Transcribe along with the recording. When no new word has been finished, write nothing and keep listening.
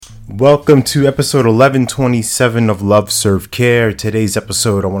Welcome to episode 1127 of Love Serve Care. Today's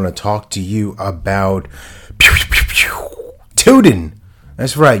episode, I want to talk to you about Tootin.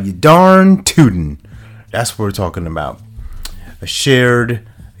 That's right, you darn Tootin. That's what we're talking about. I shared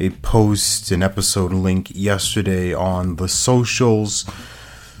a post, an episode link yesterday on the socials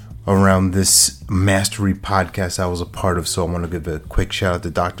around this Mastery podcast I was a part of. So I want to give a quick shout out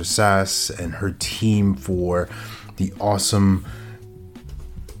to Dr. Sass and her team for the awesome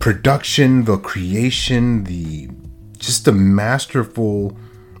production, the creation, the masterful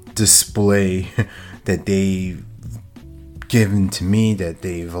display that they've given to me, that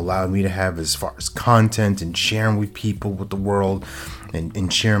they've allowed me to have as far as content and sharing with people, with the world,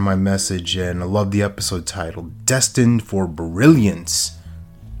 and sharing my message. And I love the episode title, Destined for Brilliance.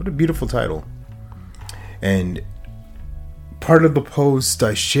 What a beautiful title. And part of the post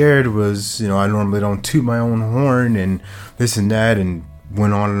I shared was, I normally don't toot my own horn and this and that, and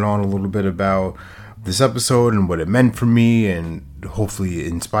went on and on a little bit about this episode and what it meant for me, and hopefully it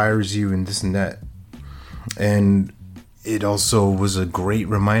inspires you and this and that. And it also was a great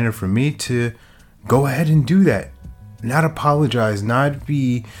reminder for me to go ahead and do that. Not apologize, not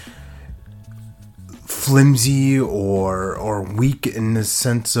be flimsy or weak in the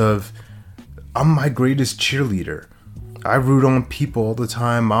sense of I'm my greatest cheerleader. I root on people all the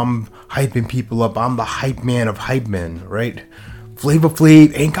time. I'm hyping people up. I'm the hype man of hype men, right? Flavor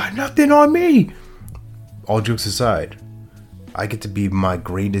Flav ain't got nothing on me. All jokes aside, I get to be my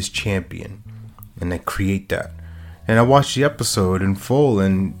greatest champion, and I create that. And I watched the episode in full,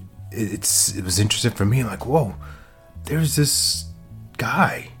 and it was interesting for me. Like, whoa, there's this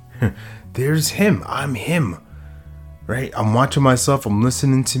guy. There's him. I'm him, right? I'm watching myself. I'm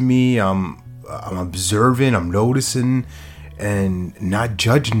listening to me. I'm observing. I'm noticing, and not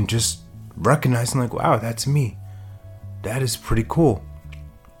judging. Just recognizing, like, wow, that's me. That is pretty cool.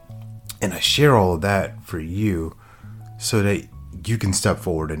 And I share all of that for you so that you can step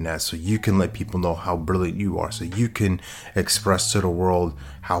forward in that, so you can let people know how brilliant you are, so you can express to the world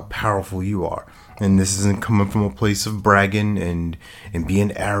how powerful you are. And this isn't coming from a place of bragging and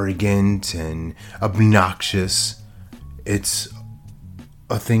being arrogant and obnoxious. It's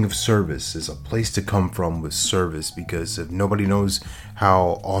a thing of service. It's a place to come from with service, because if nobody knows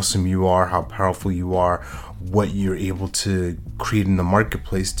how awesome you are, how powerful you are, what you're able to create in the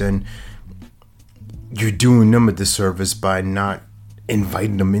marketplace, then you're doing them a disservice by not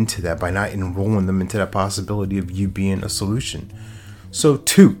inviting them into that, by not enrolling them into that possibility of you being a solution. So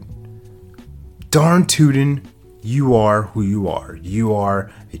darn Tootin, you are who you are. You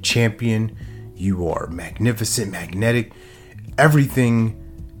are a champion. You are magnificent, magnetic. Everything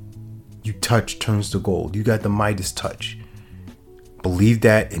you touch turns to gold. You got the Midas touch. Believe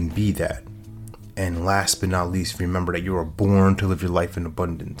that and be that. And last but not least, remember that you are born to live your life in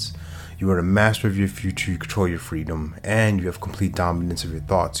abundance. You are the master of your future. You control your freedom, and you have complete dominance of your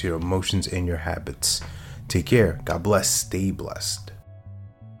thoughts, your emotions, and your habits. Take care. God bless. Stay blessed.